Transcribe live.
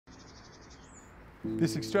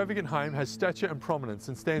This extravagant home has stature and prominence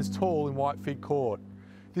and stands tall in Magnifique Court.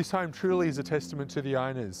 This home truly is a testament to the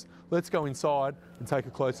owners. Let's go inside and take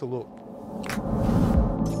a closer look.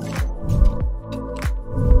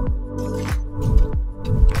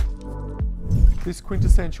 This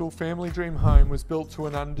quintessential family dream home was built to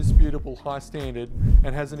an undisputable high standard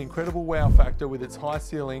and has an incredible wow factor with its high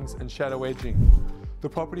ceilings and shadow edging. The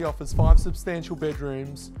property offers 5 substantial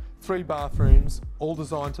bedrooms, 3 bathrooms, all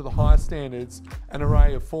designed to the highest standards, an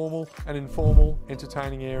array of formal and informal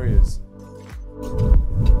entertaining areas.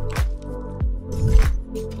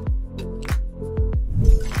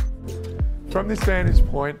 From this vantage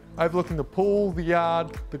point, overlooking the pool, the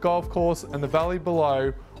yard, the golf course and the valley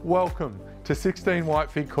below, welcome to 16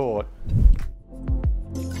 Magnifique Court.